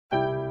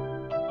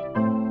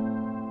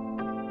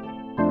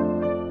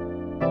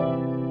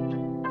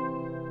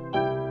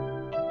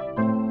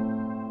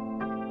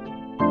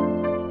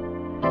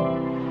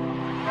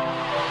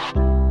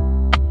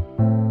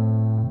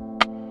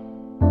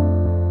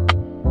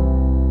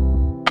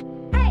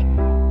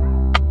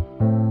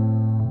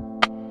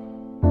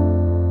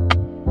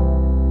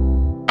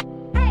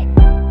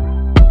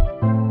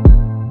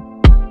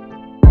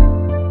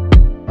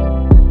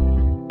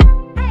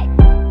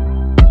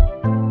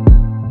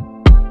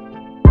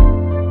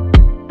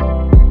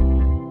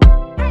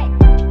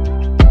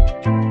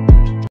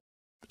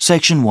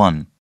Section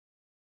 1.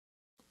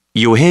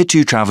 You'll hear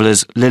two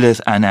travellers,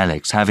 Lilith and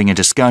Alex, having a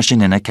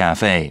discussion in a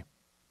cafe.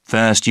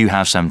 First, you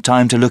have some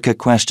time to look at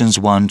questions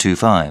 1 to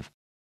 5.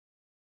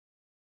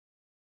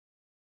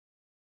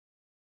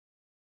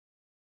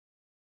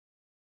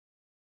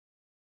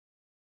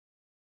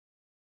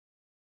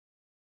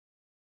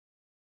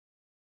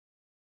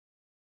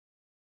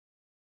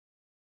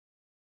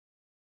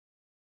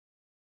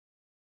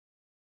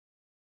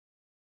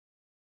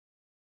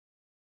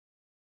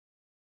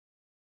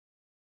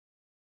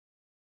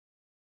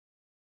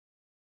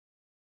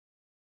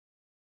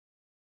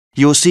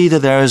 You'll see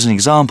that there is an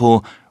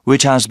example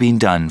which has been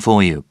done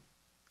for you.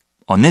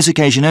 On this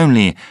occasion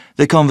only,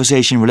 the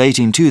conversation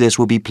relating to this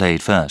will be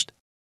played first.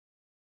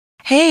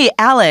 Hey,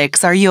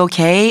 Alex, are you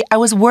okay? I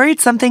was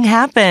worried something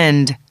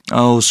happened.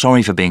 Oh,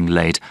 sorry for being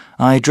late.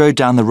 I drove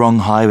down the wrong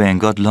highway and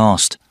got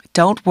lost.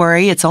 Don't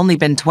worry, it's only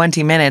been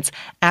 20 minutes.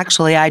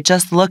 Actually, I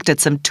just looked at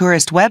some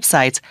tourist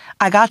websites.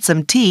 I got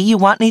some tea. You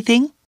want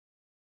anything?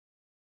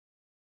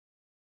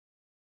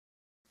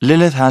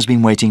 Lilith has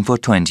been waiting for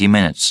 20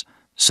 minutes,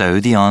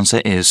 so the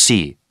answer is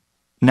C.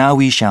 Now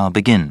we shall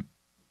begin.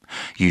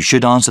 You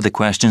should answer the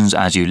questions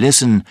as you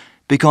listen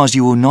because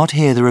you will not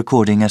hear the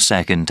recording a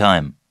second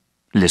time.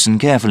 Listen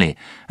carefully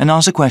and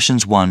answer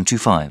questions 1 to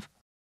 5.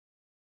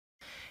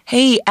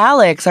 Hey,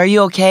 Alex, are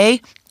you okay?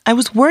 I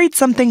was worried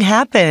something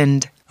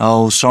happened.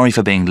 Oh, sorry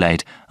for being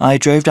late. I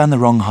drove down the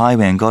wrong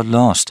highway and got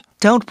lost.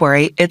 Don't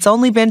worry, it's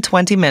only been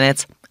 20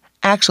 minutes.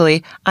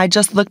 Actually, I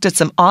just looked at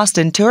some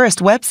Austin tourist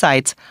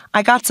websites.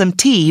 I got some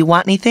tea. You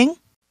want anything?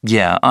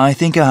 Yeah, I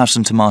think I'll have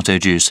some tomato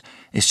juice.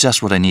 It's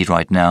just what I need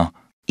right now.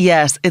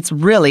 Yes, it's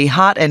really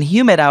hot and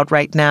humid out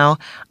right now.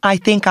 I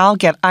think I'll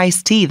get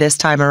iced tea this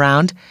time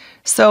around.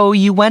 So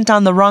you went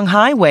on the wrong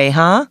highway,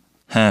 huh?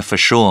 For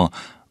sure.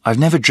 I've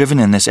never driven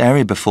in this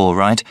area before,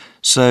 right?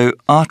 So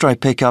after I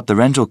pick up the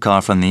rental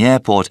car from the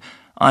airport,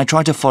 I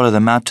try to follow the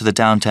map to the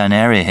downtown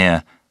area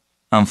here.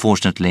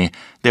 Unfortunately,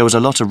 there was a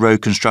lot of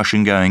road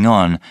construction going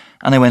on,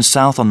 and I went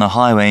south on the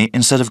highway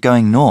instead of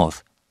going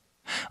north.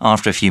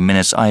 After a few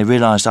minutes, I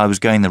realized I was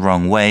going the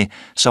wrong way,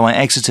 so I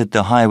exited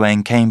the highway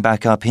and came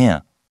back up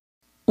here.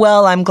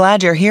 Well, I'm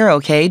glad you're here,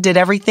 okay? Did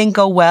everything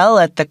go well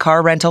at the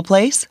car rental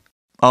place?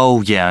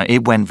 Oh, yeah,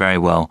 it went very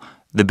well.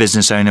 The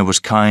business owner was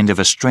kind of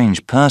a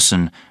strange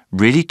person,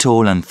 really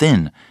tall and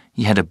thin.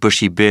 He had a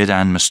bushy beard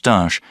and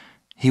moustache.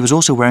 He was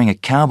also wearing a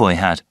cowboy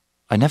hat.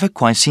 I'd never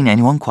quite seen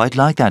anyone quite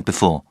like that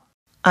before.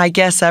 I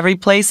guess every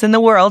place in the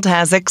world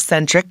has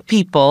eccentric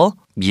people.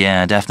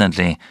 Yeah,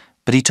 definitely.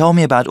 But he told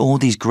me about all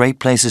these great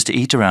places to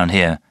eat around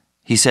here.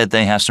 He said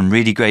they have some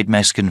really great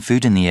Mexican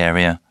food in the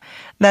area.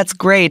 That's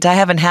great. I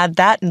haven't had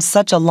that in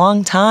such a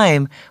long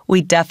time.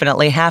 We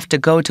definitely have to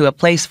go to a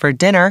place for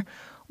dinner.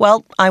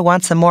 Well, I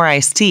want some more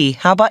iced tea.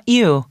 How about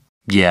you?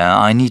 Yeah,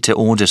 I need to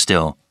order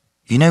still.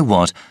 You know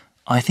what?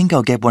 I think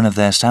I'll get one of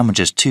their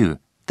sandwiches too.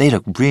 They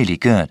look really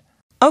good.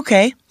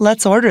 Okay,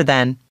 let's order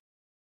then.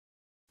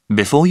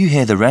 Before you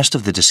hear the rest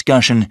of the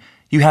discussion,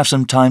 you have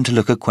some time to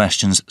look at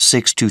questions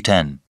 6 to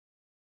 10.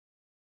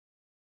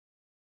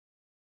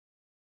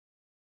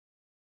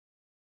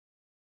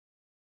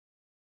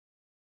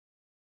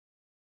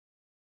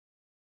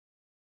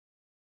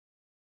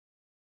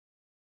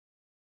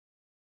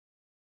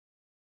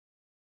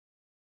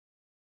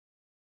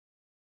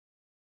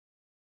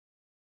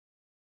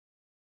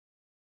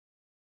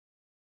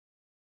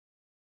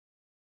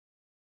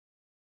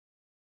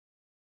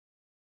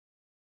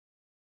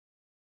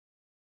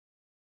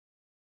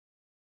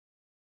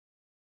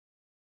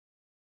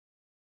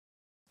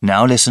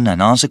 Now listen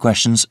and answer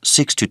questions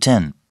 6 to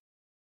 10.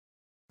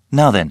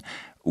 Now then,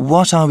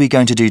 what are we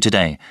going to do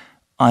today?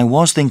 I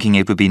was thinking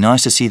it would be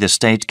nice to see the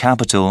state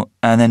capital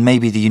and then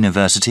maybe the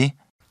university.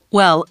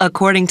 Well,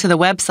 according to the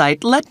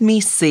website, let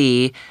me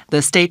see.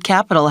 The state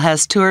capitol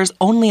has tours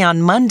only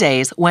on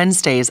Mondays,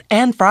 Wednesdays,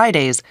 and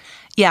Fridays.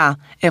 Yeah,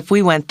 if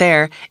we went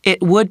there,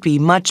 it would be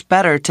much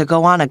better to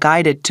go on a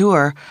guided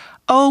tour.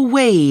 Oh,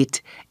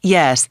 wait.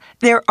 Yes,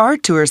 there are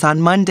tours on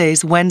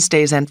Mondays,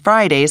 Wednesdays, and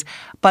Fridays,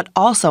 but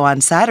also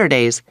on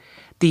Saturdays.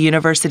 The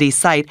university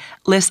site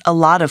lists a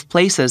lot of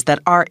places that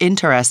are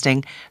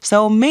interesting,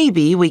 so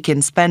maybe we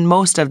can spend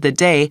most of the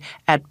day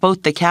at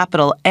both the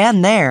Capitol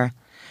and there.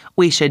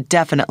 We should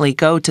definitely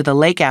go to the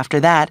lake after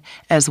that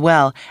as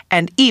well,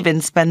 and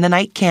even spend the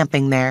night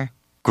camping there.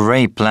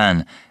 Great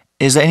plan.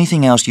 Is there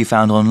anything else you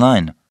found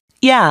online?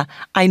 Yeah,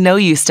 I know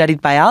you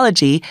studied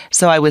biology,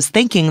 so I was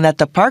thinking that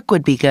the park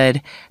would be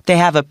good. They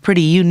have a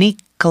pretty unique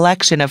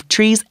collection of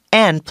trees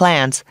and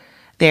plants.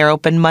 They are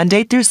open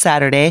Monday through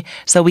Saturday,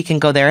 so we can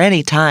go there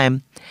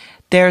anytime.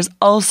 There's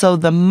also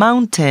the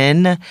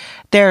mountain.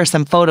 There are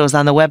some photos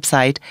on the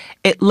website.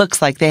 It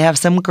looks like they have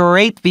some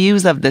great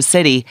views of the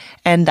city,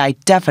 and I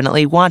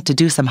definitely want to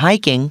do some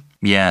hiking.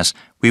 Yes,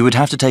 we would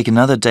have to take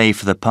another day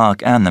for the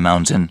park and the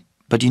mountain.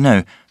 But you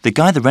know, the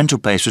guy at the rental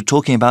place was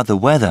talking about the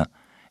weather.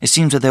 It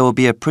seems that there will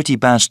be a pretty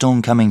bad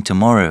storm coming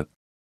tomorrow.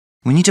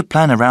 We need to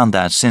plan around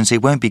that since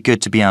it won't be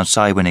good to be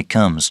outside when it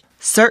comes.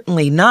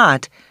 Certainly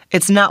not.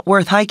 It's not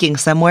worth hiking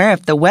somewhere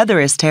if the weather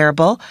is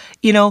terrible.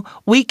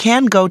 We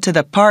can go to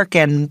the park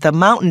and the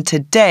mountain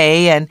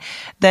today and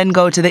then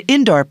go to the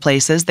indoor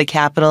places, the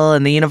Capitol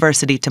and the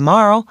university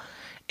tomorrow.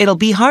 It'll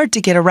be hard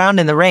to get around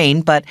in the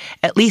rain, but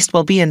at least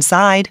we'll be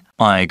inside.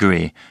 I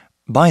agree.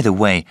 By the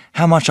way,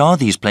 how much are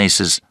these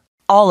places?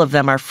 All of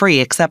them are free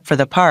except for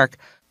the park.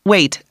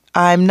 Wait,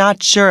 I'm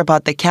not sure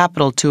about the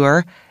Capitol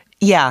tour.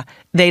 Yeah,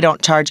 they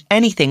don't charge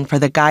anything for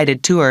the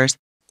guided tours.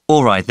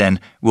 All right then,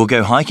 we'll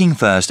go hiking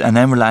first and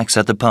then relax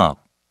at the park.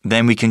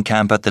 Then we can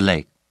camp at the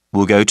lake.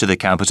 We'll go to the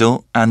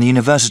Capitol and the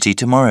university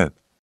tomorrow.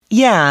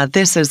 Yeah,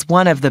 this is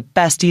one of the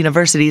best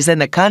universities in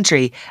the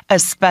country,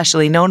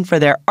 especially known for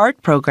their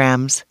art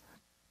programs.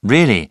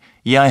 Really?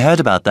 Yeah, I heard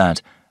about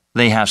that.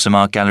 They have some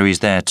art galleries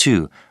there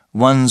too,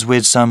 ones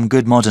with some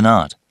good modern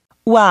art.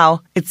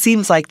 Wow, it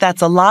seems like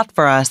that's a lot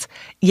for us.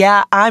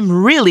 Yeah, I'm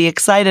really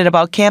excited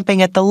about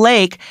camping at the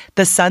lake.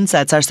 The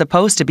sunsets are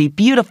supposed to be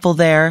beautiful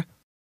there.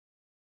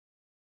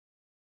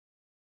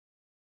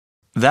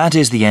 That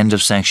is the end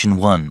of section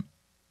 1.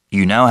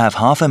 You now have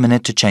half a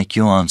minute to check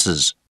your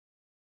answers.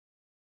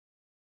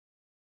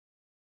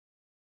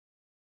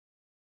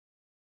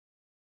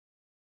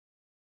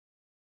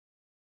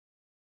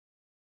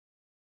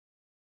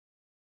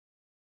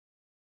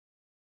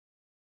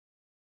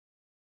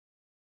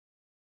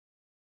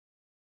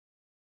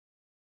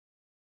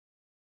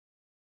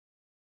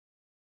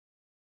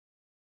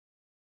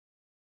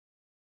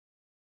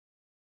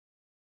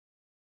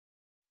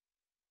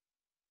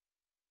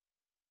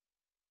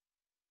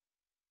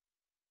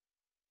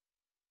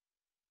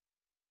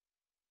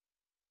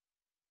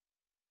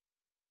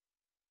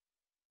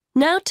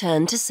 Now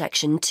turn to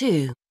section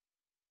 2.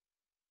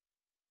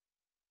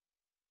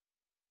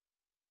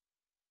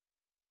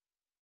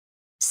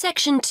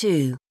 Section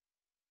 2.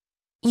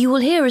 You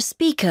will hear a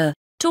speaker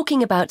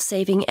talking about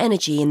saving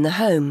energy in the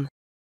home.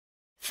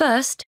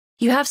 First,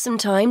 you have some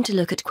time to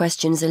look at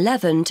questions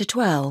 11 to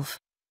 12.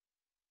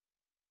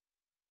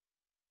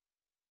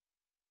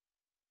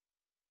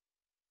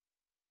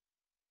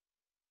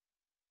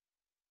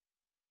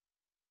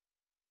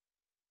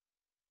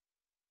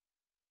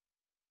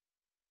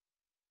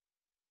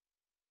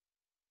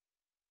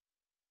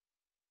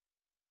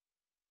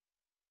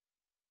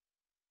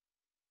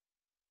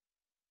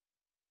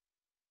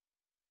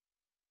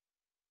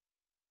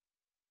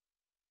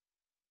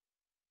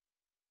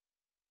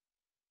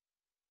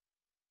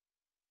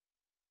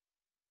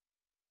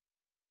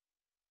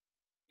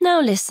 Now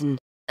listen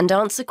and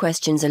answer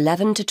questions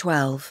 11 to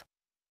 12.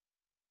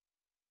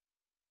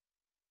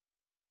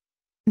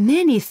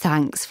 Many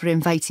thanks for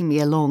inviting me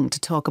along to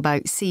talk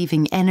about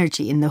saving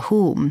energy in the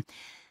home.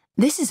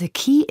 This is a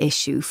key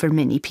issue for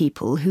many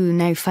people who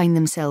now find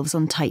themselves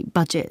on tight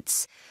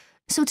budgets.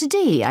 So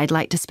today I'd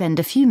like to spend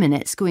a few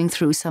minutes going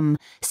through some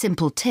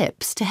simple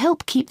tips to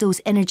help keep those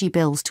energy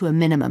bills to a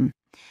minimum.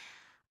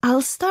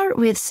 I'll start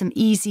with some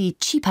easy,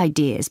 cheap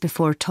ideas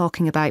before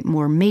talking about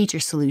more major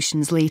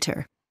solutions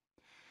later.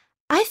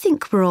 I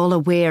think we're all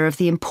aware of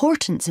the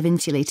importance of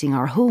insulating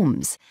our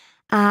homes,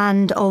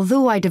 and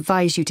although I'd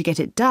advise you to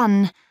get it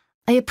done,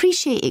 I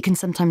appreciate it can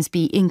sometimes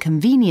be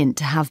inconvenient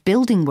to have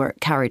building work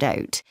carried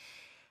out.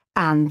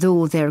 And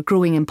though they're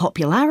growing in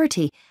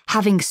popularity,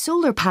 having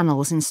solar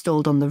panels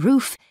installed on the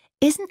roof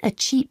isn't a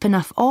cheap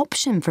enough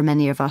option for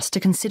many of us to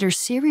consider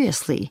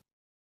seriously.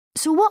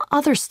 So what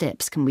other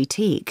steps can we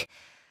take?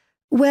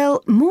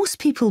 Well, most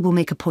people will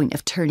make a point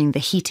of turning the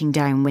heating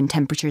down when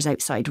temperatures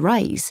outside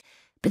rise,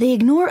 but they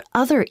ignore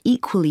other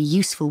equally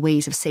useful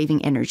ways of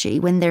saving energy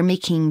when they're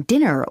making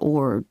dinner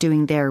or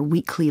doing their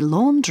weekly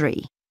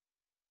laundry.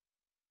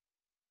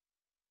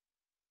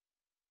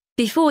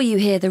 Before you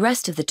hear the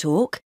rest of the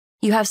talk,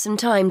 you have some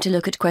time to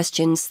look at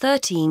questions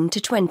 13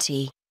 to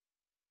 20.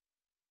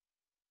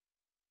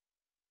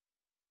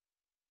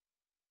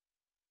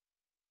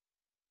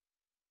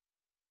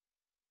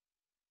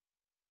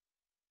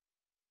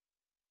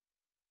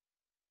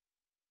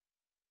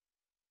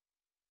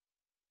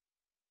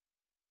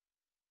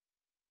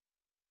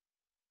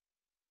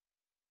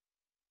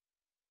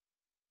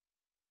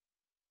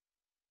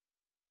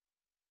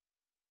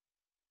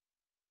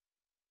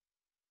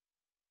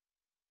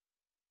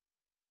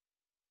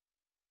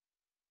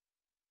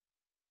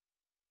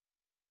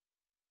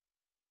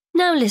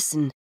 Now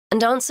listen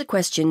and answer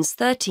questions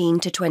 13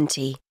 to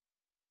 20.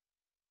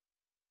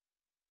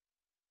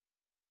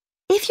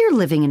 If you're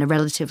living in a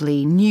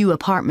relatively new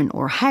apartment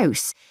or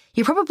house,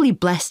 you're probably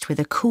blessed with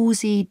a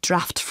cosy,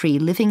 draft-free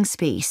living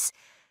space.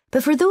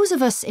 But for those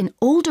of us in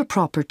older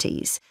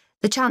properties,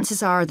 the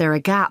chances are there are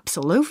gaps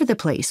all over the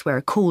place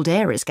where cold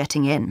air is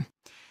getting in.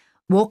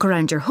 Walk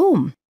around your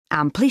home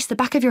and place the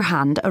back of your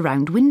hand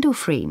around window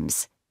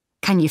frames.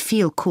 Can you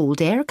feel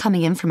cold air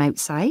coming in from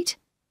outside?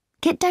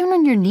 Get down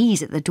on your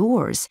knees at the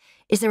doors.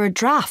 Is there a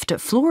draft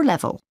at floor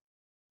level?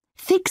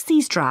 Fix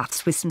these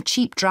drafts with some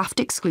cheap draft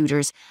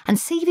excluders and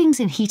savings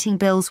in heating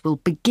bills will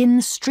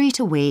begin straight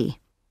away.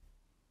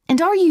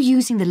 And are you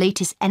using the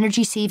latest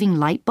energy-saving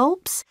light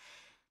bulbs?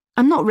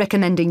 I'm not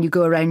recommending you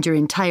go around your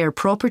entire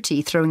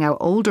property throwing out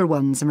older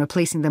ones and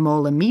replacing them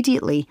all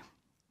immediately.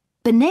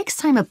 But next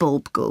time a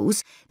bulb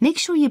goes, make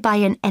sure you buy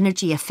an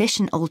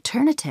energy-efficient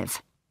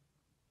alternative.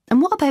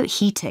 And what about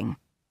heating?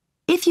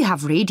 If you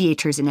have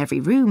radiators in every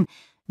room,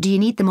 do you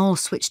need them all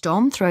switched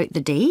on throughout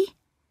the day?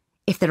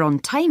 If they're on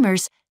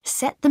timers,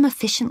 set them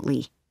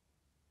efficiently.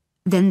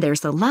 Then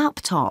there's the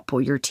laptop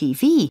or your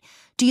TV.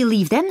 Do you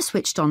leave them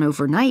switched on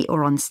overnight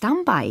or on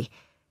standby?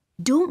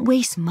 Don't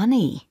waste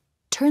money.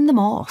 Turn them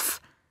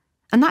off.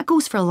 And that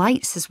goes for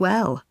lights as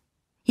well.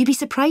 You'd be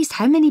surprised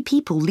how many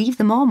people leave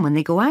them on when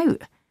they go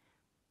out.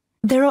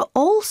 There are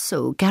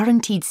also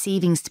guaranteed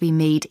savings to be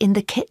made in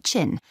the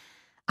kitchen.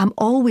 I'm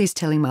always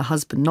telling my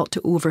husband not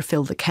to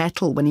overfill the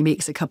kettle when he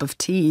makes a cup of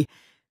tea.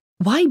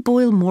 Why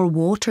boil more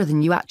water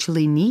than you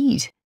actually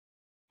need?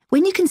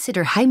 When you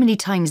consider how many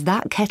times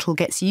that kettle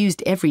gets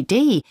used every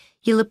day,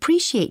 you'll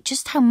appreciate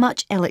just how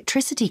much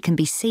electricity can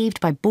be saved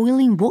by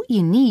boiling what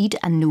you need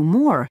and no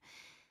more.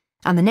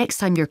 And the next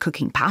time you're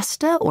cooking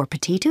pasta or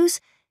potatoes,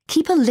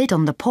 keep a lid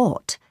on the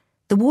pot.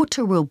 The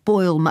water will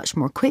boil much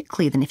more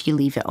quickly than if you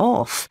leave it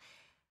off.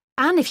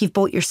 And if you've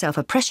bought yourself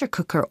a pressure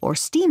cooker or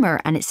steamer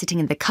and it's sitting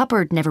in the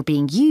cupboard never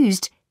being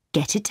used,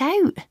 get it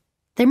out.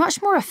 They're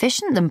much more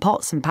efficient than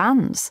pots and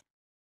pans.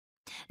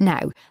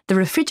 Now, the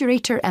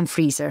refrigerator and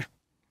freezer.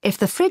 If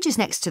the fridge is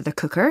next to the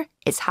cooker,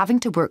 it's having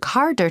to work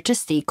harder to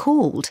stay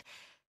cold.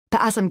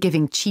 But as I'm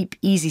giving cheap,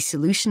 easy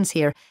solutions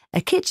here,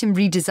 a kitchen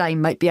redesign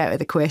might be out of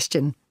the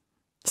question.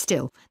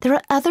 Still, there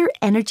are other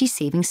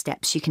energy-saving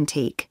steps you can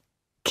take.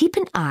 Keep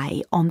an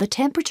eye on the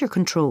temperature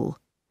control.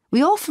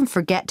 We often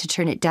forget to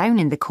turn it down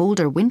in the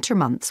colder winter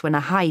months when a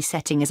high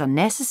setting is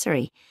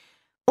unnecessary.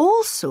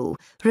 Also,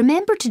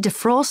 remember to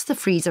defrost the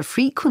freezer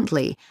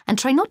frequently and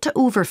try not to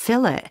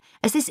overfill it,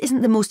 as this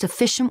isn't the most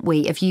efficient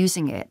way of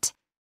using it.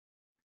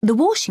 The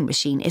washing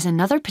machine is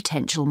another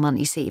potential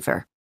money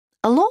saver.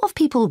 A lot of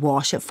people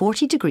wash at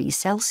 40 degrees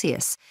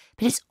Celsius,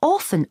 but it's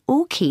often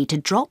okay to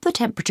drop the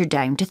temperature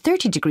down to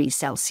 30 degrees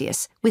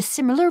Celsius with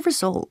similar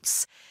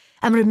results.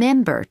 And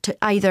remember to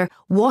either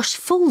wash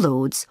full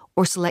loads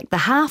or select the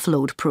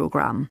half-load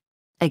programme.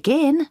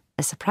 Again,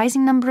 a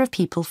surprising number of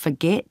people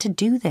forget to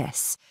do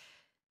this.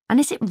 And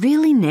is it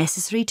really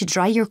necessary to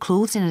dry your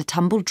clothes in a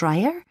tumble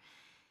dryer?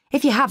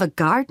 If you have a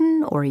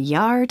garden or a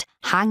yard,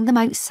 hang them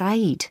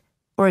outside.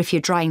 Or if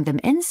you're drying them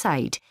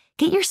inside,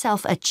 get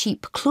yourself a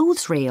cheap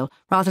clothes rail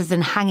rather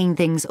than hanging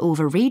things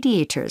over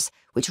radiators,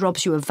 which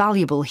robs you of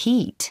valuable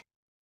heat.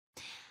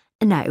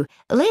 Now,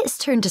 let's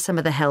turn to some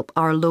of the help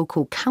our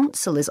local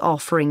council is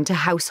offering to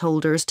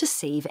householders to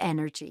save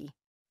energy.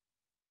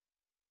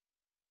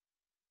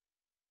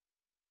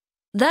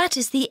 That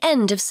is the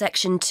end of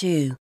section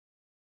 2.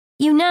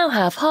 You now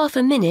have half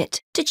a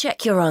minute to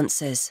check your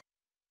answers.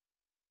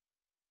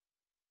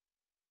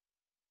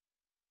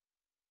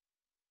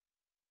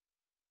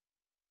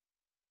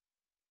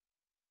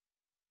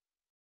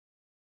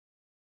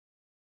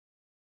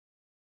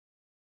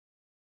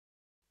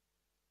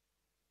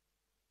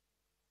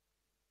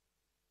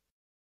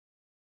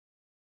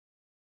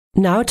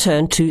 Now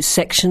turn to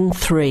Section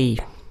 3.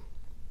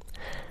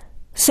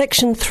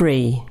 Section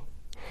 3.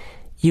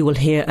 You will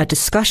hear a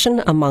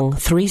discussion among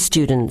 3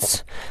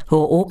 students who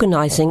are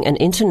organising an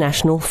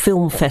international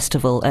film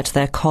festival at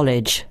their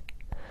college.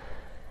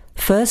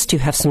 First, you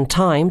have some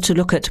time to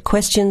look at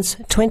questions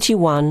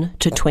 21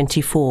 to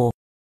 24.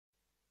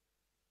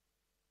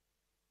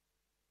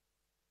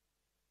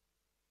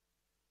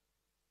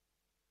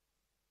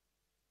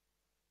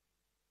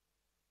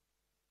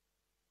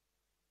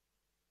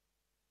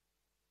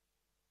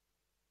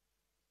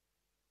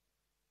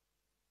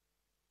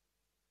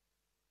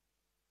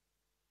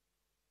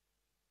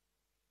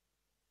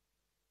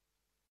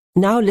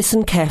 Now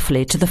listen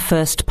carefully to the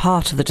first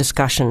part of the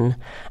discussion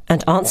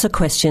and answer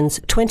questions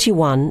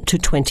 21 to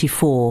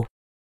 24.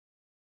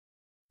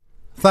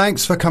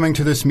 Thanks for coming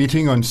to this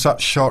meeting on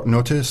such short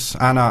notice,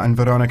 Anna and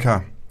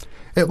Veronica.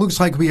 It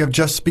looks like we have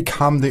just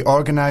become the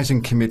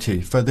organising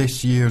committee for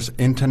this year's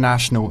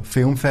International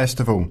Film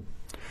Festival.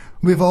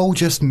 We've all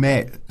just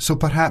met, so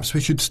perhaps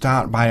we should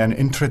start by an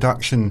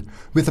introduction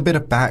with a bit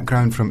of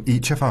background from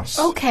each of us.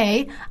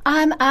 Okay,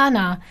 I'm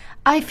Anna.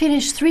 I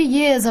finished 3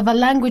 years of a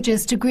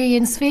languages degree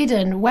in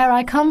Sweden, where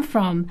I come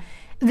from.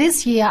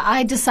 This year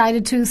I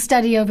decided to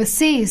study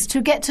overseas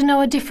to get to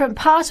know a different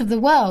part of the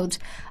world.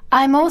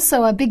 I'm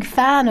also a big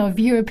fan of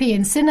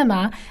European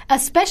cinema,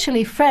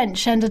 especially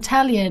French and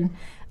Italian.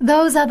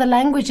 Those are the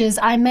languages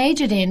I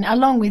majored in,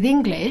 along with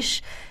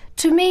English.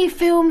 To me,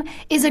 film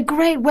is a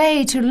great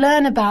way to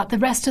learn about the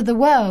rest of the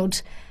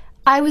world.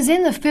 I was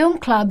in the film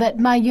club at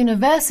my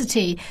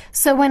university,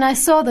 so when I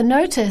saw the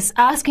notice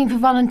asking for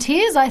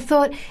volunteers, I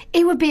thought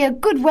it would be a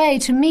good way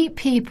to meet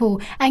people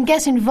and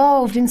get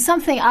involved in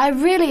something I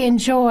really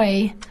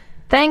enjoy.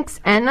 Thanks,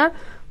 Anna.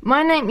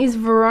 My name is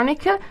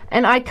Veronica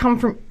and I come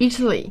from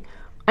Italy.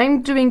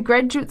 I'm doing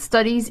graduate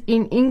studies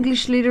in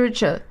English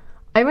literature.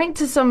 I went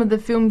to some of the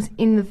films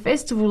in the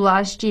festival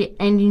last year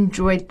and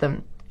enjoyed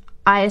them.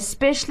 I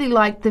especially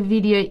liked the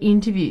video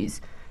interviews.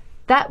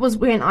 That was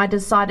when I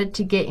decided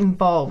to get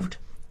involved.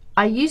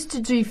 I used to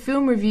do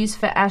film reviews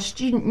for our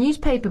student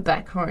newspaper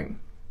back home.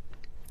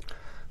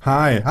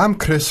 Hi, I'm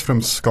Chris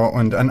from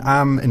Scotland and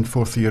I'm in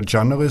fourth year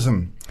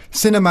journalism.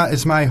 Cinema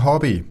is my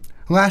hobby.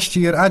 Last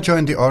year I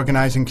joined the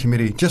organising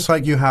committee just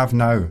like you have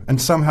now,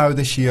 and somehow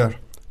this year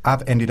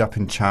I've ended up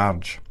in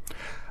charge.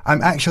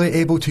 I'm actually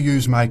able to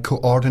use my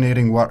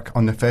coordinating work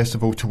on the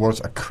festival towards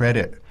a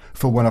credit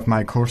for one of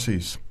my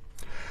courses.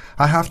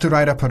 I have to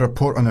write up a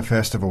report on the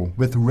festival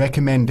with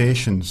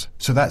recommendations,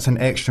 so that's an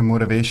extra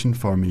motivation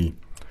for me.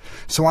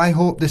 So I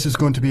hope this is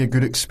going to be a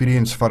good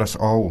experience for us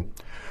all.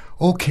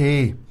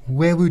 OK,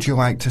 where would you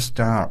like to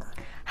start?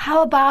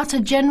 How about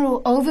a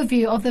general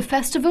overview of the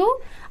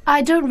festival?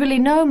 I don't really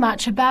know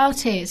much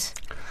about it.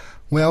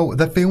 Well,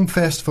 the film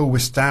festival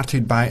was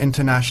started by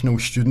International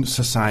Student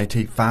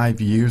Society 5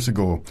 years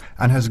ago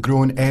and has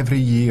grown every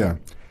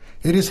year.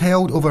 It is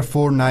held over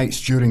 4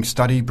 nights during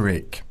study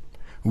break,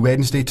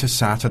 Wednesday to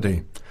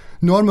Saturday.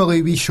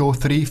 Normally we show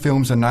 3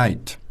 films a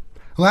night.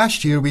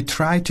 Last year we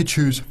tried to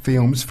choose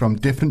films from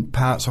different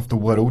parts of the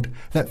world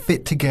that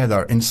fit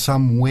together in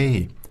some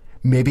way,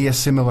 maybe a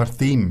similar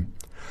theme.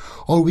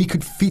 Or we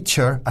could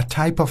feature a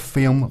type of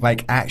film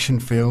like action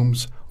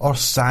films or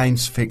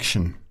science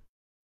fiction.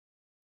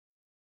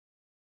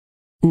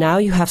 Now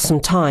you have some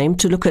time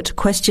to look at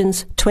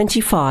questions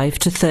 25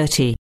 to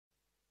 30.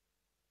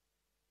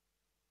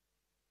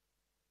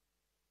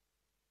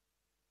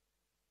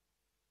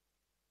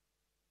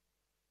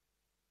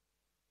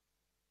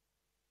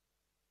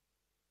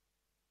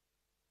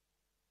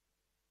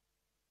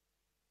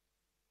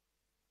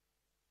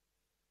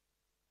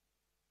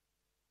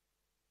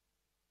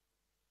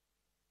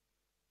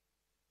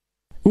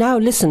 Now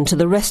listen to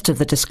the rest of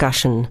the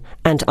discussion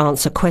and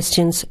answer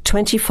questions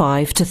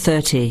 25 to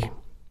 30.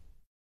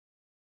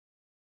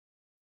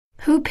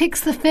 Who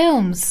picks the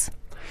films?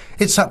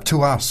 It's up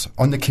to us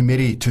on the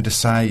committee to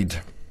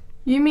decide.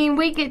 You mean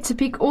we get to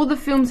pick all the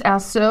films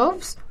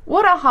ourselves?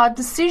 What a hard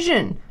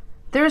decision.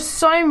 There are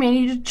so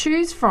many to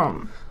choose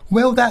from.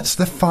 Well, that's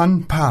the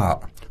fun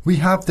part. We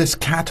have this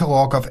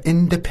catalogue of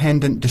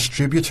independent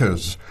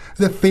distributors.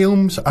 The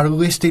films are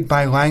listed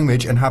by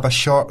language and have a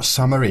short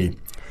summary.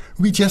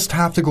 We just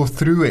have to go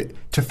through it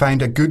to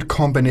find a good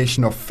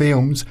combination of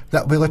films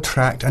that will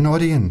attract an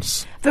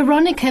audience.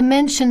 Veronica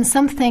mentioned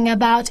something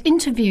about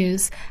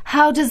interviews.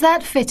 How does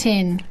that fit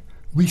in?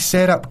 We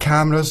set up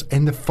cameras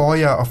in the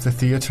foyer of the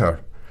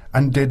theatre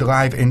and did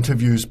live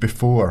interviews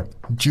before,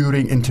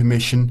 during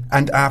intermission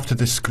and after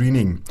the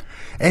screening.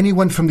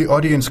 Anyone from the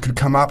audience could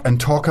come up and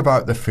talk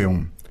about the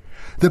film.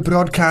 The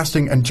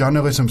Broadcasting and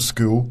Journalism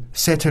School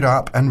set it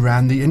up and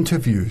ran the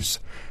interviews.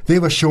 They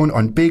were shown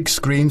on big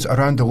screens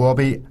around the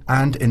lobby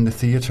and in the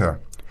theatre.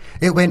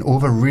 It went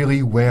over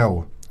really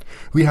well.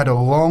 We had a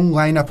long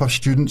lineup of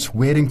students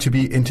waiting to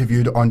be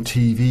interviewed on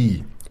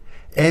TV.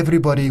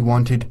 Everybody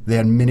wanted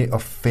their minute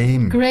of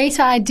fame. Great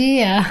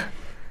idea.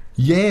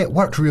 Yeah, it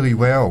worked really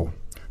well.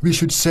 We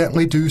should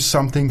certainly do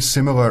something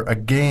similar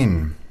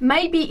again.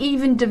 Maybe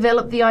even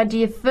develop the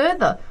idea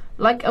further,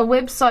 like a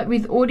website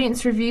with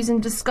audience reviews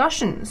and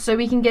discussion, so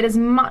we can get as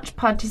much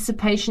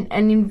participation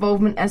and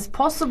involvement as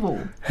possible.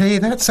 Hey,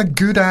 that's a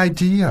good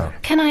idea.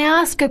 Can I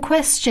ask a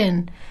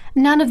question?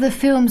 None of the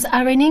films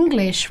are in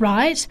English,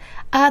 right?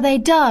 Are they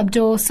dubbed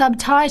or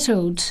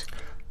subtitled?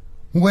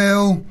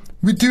 Well,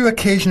 we do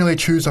occasionally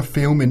choose a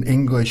film in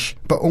English,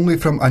 but only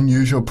from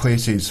unusual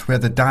places where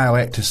the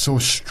dialect is so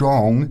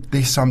strong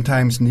they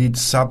sometimes need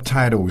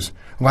subtitles,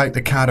 like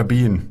the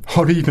Caribbean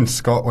or even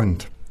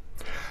Scotland.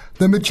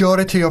 The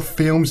majority of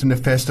films in the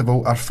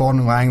festival are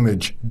foreign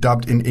language,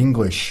 dubbed in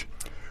English.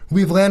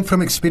 We've learned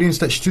from experience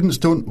that students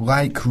don't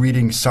like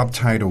reading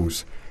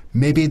subtitles.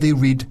 Maybe they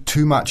read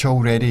too much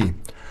already.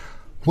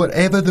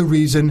 Whatever the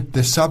reason,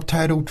 the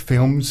subtitled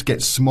films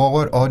get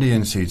smaller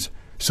audiences,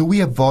 so we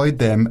avoid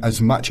them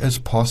as much as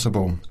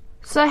possible.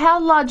 So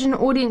how large an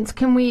audience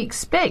can we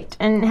expect,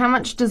 and how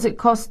much does it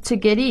cost to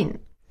get in?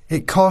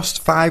 It costs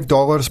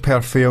 $5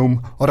 per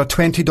film or a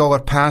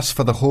 $20 pass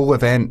for the whole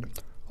event.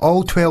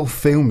 All 12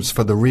 films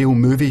for the real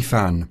movie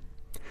fan.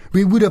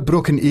 We would have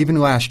broken even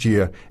last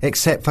year,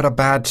 except for a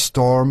bad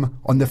storm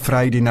on the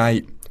Friday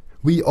night.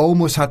 We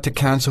almost had to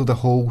cancel the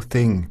whole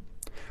thing.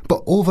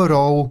 But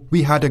overall,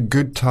 we had a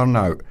good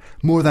turnout,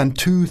 more than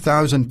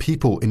 2,000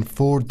 people in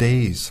 4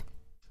 days.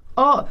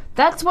 Oh,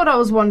 that's what I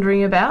was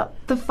wondering about,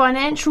 the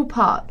financial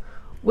part.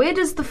 Where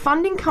does the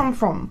funding come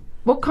from?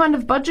 What kind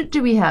of budget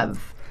do we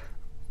have?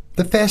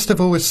 The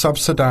festival is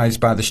subsidised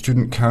by the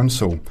Student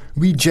Council.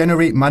 We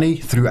generate money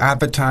through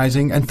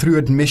advertising and through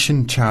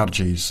admission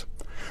charges.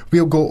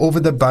 We'll go over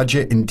the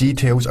budget in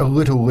details a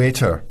little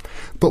later,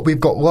 but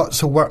we've got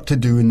lots of work to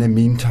do in the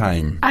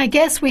meantime. I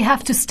guess we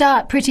have to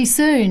start pretty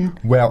soon.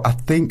 Well, I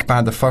think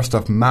by the 1st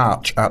of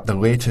March at the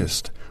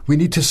latest. We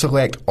need to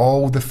select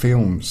all the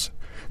films.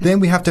 Then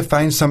we have to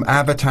find some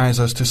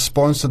advertisers to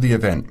sponsor the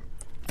event.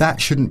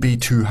 That shouldn't be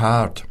too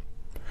hard.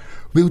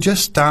 We'll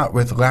just start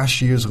with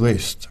last year's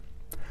list.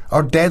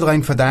 Our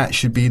deadline for that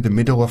should be the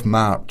middle of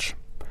March.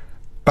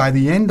 By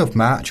the end of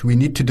March, we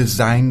need to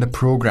design the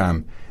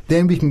programme.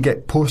 Then we can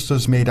get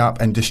posters made up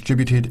and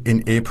distributed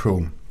in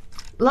April.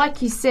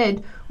 Like you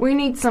said, we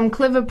need some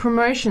clever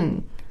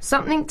promotion.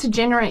 Something to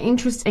generate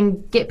interest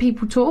and get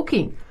people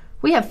talking.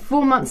 We have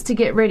 4 months to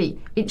get ready.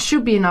 It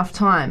should be enough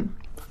time.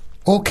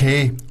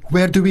 OK,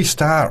 where do we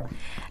start?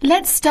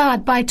 Let's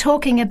start by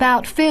talking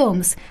about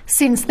films,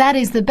 since that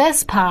is the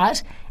best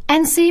part,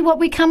 and see what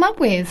we come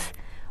up with.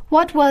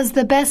 What was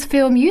the best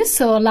film you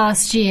saw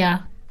last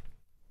year?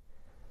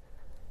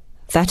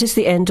 That is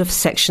the end of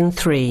section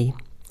 3.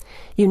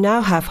 You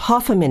now have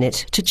half a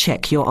minute to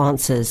check your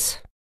answers.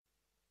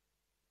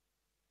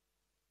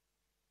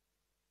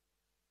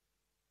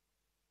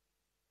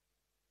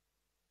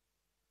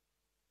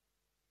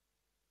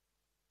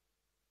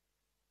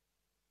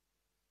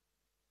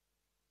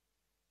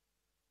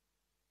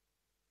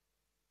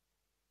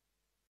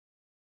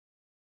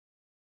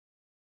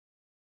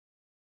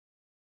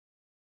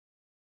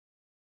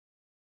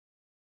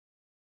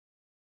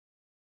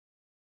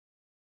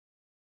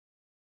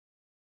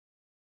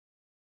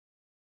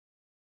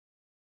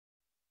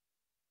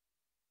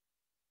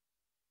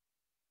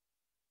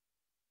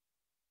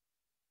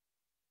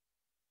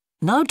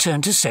 Now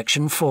turn to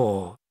section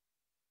 4.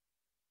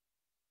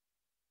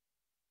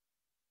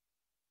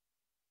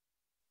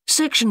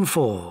 Section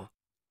 4.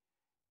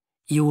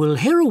 You will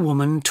hear a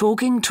woman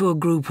talking to a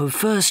group of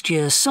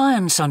first-year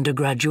science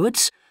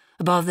undergraduates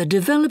about the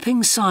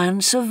developing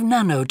science of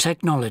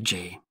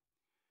nanotechnology.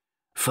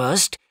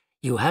 First,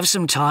 you have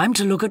some time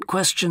to look at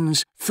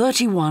questions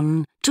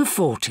 31 to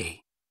 40.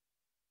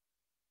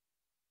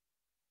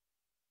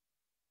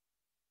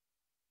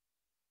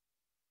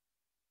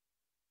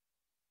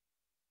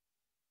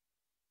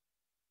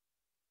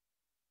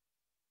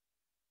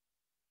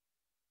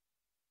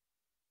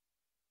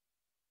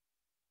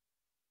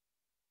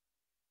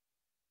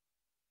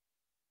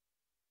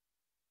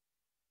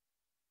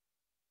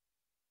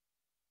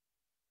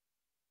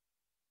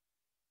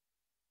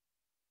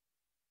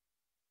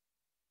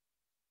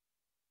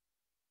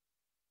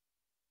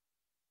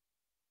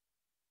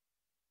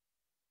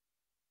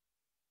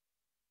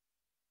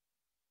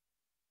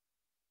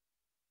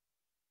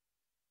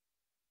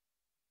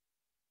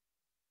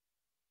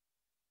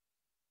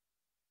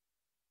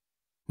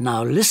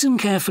 Now listen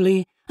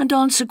carefully and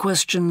answer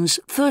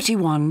questions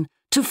 31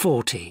 to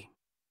 40.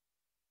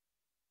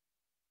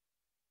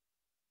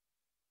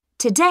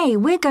 Today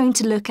we're going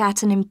to look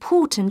at an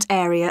important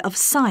area of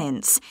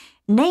science,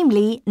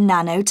 namely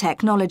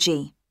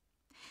nanotechnology.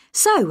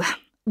 So,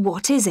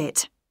 what is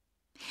it?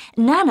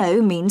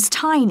 Nano means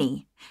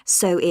tiny,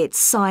 so it's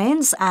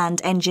science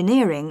and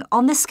engineering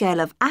on the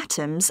scale of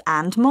atoms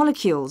and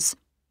molecules.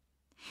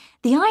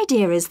 The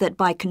idea is that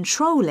by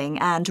controlling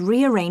and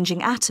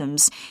rearranging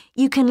atoms,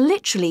 you can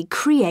literally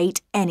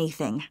create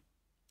anything.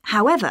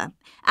 However,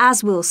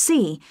 as we'll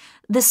see,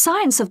 the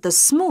science of the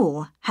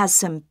small has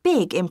some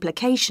big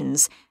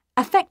implications,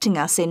 affecting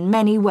us in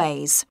many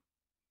ways.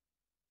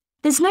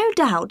 There's no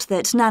doubt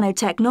that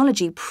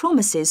nanotechnology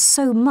promises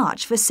so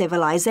much for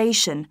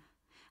civilization.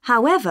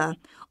 However,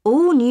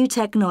 all new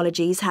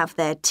technologies have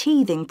their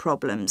teething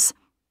problems.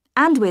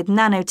 And with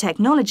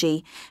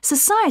nanotechnology,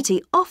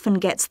 society often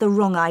gets the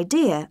wrong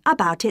idea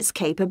about its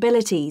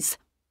capabilities.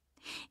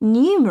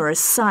 Numerous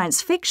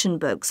science fiction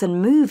books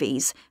and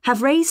movies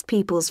have raised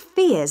people's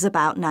fears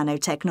about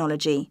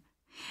nanotechnology,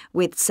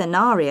 with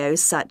scenarios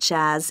such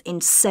as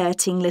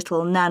inserting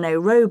little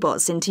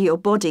nanorobots into your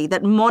body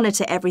that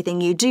monitor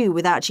everything you do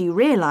without you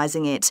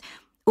realizing it,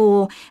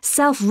 or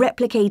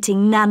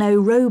self-replicating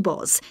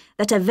nanorobots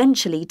that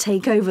eventually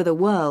take over the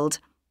world.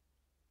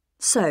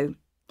 So,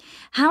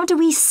 how do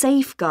we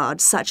safeguard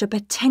such a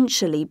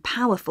potentially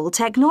powerful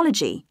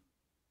technology?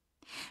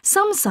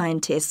 Some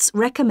scientists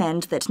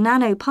recommend that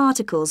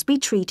nanoparticles be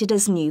treated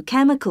as new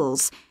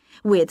chemicals,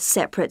 with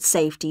separate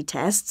safety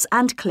tests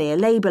and clear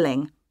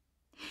labelling.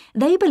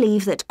 They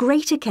believe that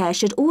greater care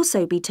should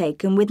also be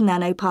taken with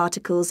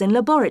nanoparticles in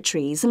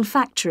laboratories and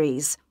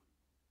factories.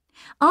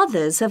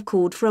 Others have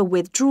called for a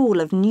withdrawal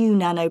of new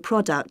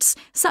nanoproducts,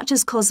 such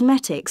as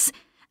cosmetics,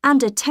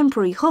 and a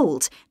temporary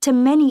halt to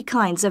many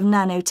kinds of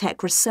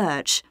nanotech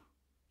research.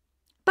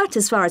 But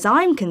as far as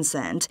I'm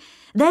concerned,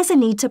 there's a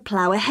need to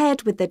plough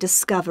ahead with the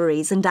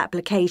discoveries and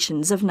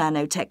applications of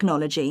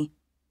nanotechnology.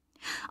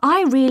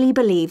 I really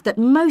believe that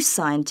most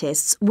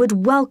scientists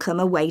would welcome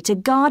a way to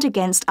guard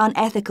against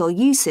unethical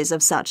uses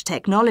of such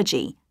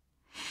technology.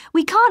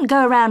 We can't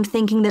go around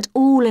thinking that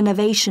all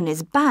innovation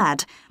is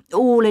bad,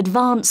 all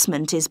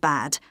advancement is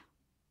bad.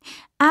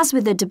 As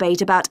with the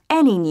debate about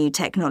any new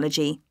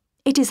technology,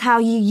 it is how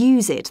you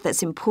use it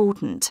that's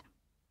important.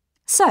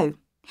 So,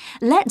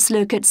 let's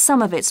look at some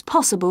of its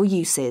possible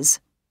uses.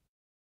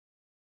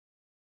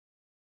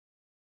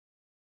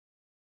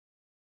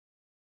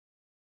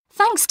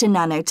 Thanks to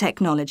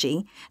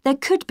nanotechnology, there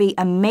could be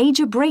a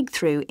major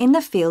breakthrough in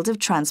the field of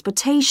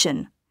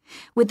transportation,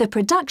 with the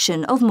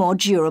production of more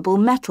durable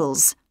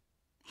metals.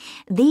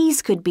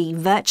 These could be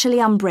virtually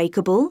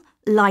unbreakable,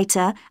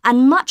 lighter,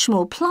 and much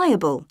more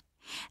pliable,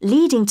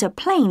 leading to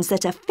planes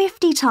that are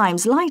 50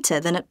 times lighter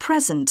than at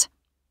present.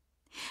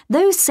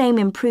 Those same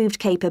improved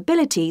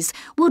capabilities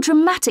will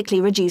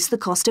dramatically reduce the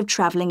cost of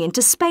travelling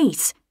into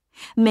space,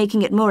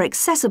 making it more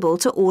accessible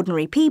to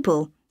ordinary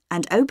people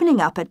and opening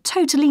up a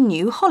totally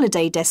new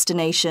holiday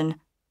destination.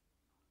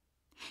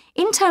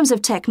 In terms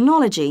of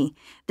technology,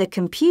 the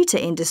computer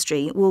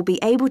industry will be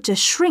able to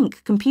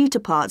shrink computer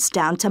parts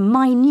down to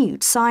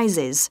minute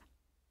sizes.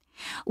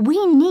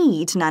 We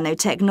need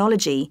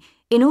nanotechnology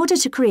in order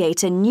to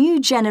create a new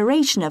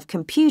generation of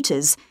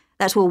computers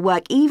that will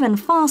work even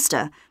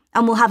faster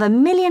and will have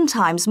 1,000,000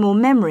 times more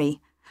memory,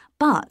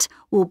 but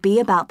will be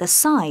about the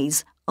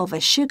size of a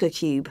sugar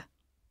cube.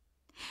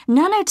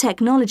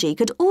 Nanotechnology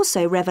could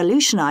also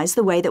revolutionize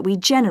the way that we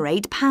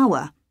generate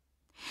power.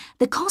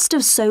 The cost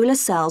of solar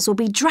cells will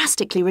be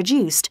drastically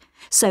reduced,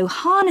 so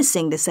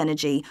harnessing this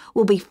energy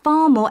will be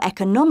far more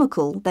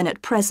economical than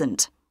at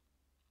present.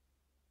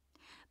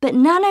 But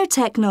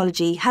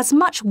nanotechnology has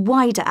much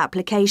wider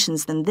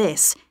applications than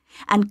this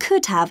and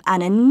could have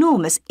an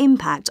enormous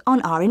impact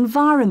on our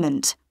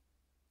environment.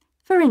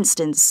 For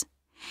instance,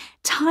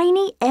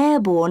 tiny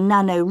airborne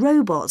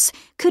nanorobots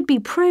could be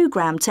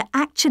programmed to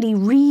actually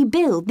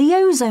rebuild the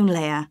ozone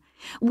layer,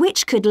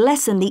 which could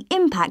lessen the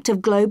impact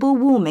of global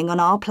warming on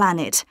our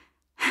planet.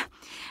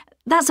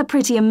 That's a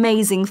pretty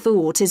amazing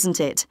thought, isn't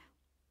it?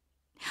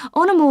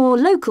 On a more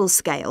local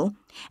scale,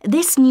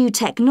 this new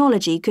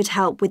technology could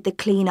help with the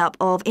clean-up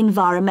of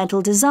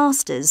environmental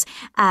disasters,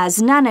 as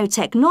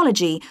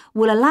nanotechnology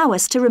will allow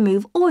us to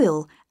remove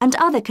oil and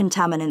other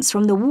contaminants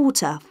from the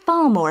water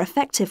far more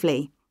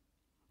effectively.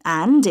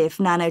 And if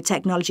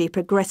nanotechnology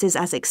progresses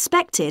as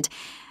expected,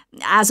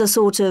 as a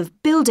sort of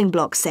building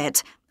block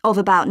set of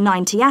about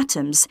 90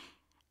 atoms,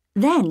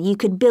 then you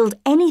could build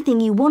anything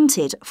you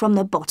wanted from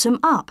the bottom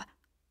up.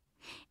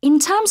 In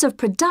terms of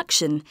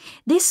production,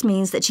 this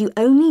means that you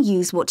only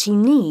use what you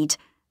need,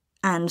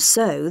 and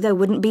so there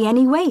wouldn't be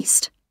any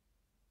waste.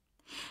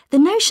 The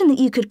notion that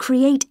you could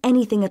create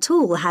anything at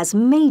all has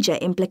major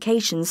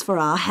implications for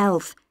our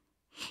health.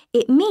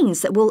 It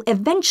means that we'll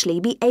eventually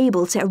be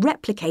able to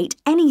replicate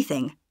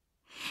anything.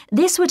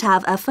 This would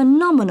have a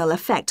phenomenal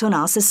effect on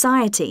our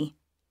society.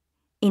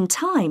 In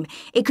time,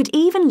 it could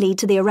even lead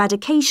to the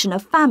eradication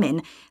of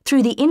famine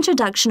through the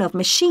introduction of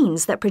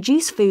machines that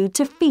produce food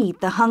to feed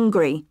the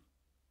hungry.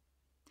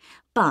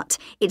 But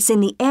it's in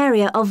the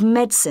area of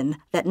medicine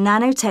that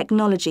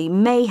nanotechnology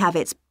may have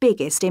its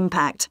biggest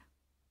impact.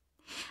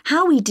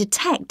 How we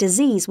detect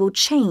disease will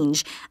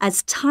change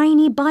as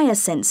tiny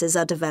biosensors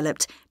are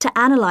developed to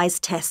analyze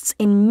tests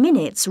in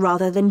minutes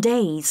rather than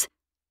days.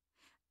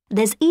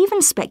 There's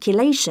even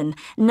speculation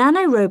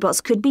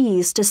nanorobots could be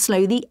used to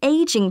slow the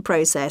aging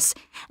process,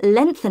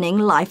 lengthening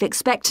life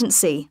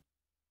expectancy.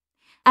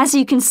 As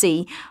you can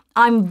see,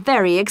 I'm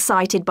very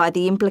excited by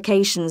the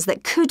implications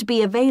that could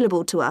be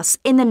available to us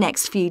in the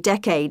next few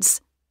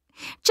decades.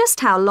 Just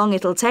how long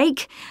it'll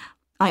take,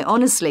 I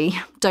honestly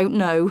don't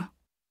know.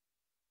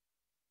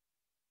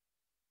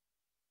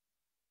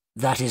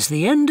 That is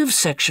the end of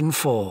section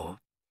 4.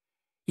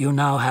 You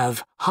now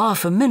have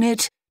half a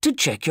minute to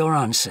check your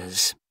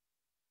answers.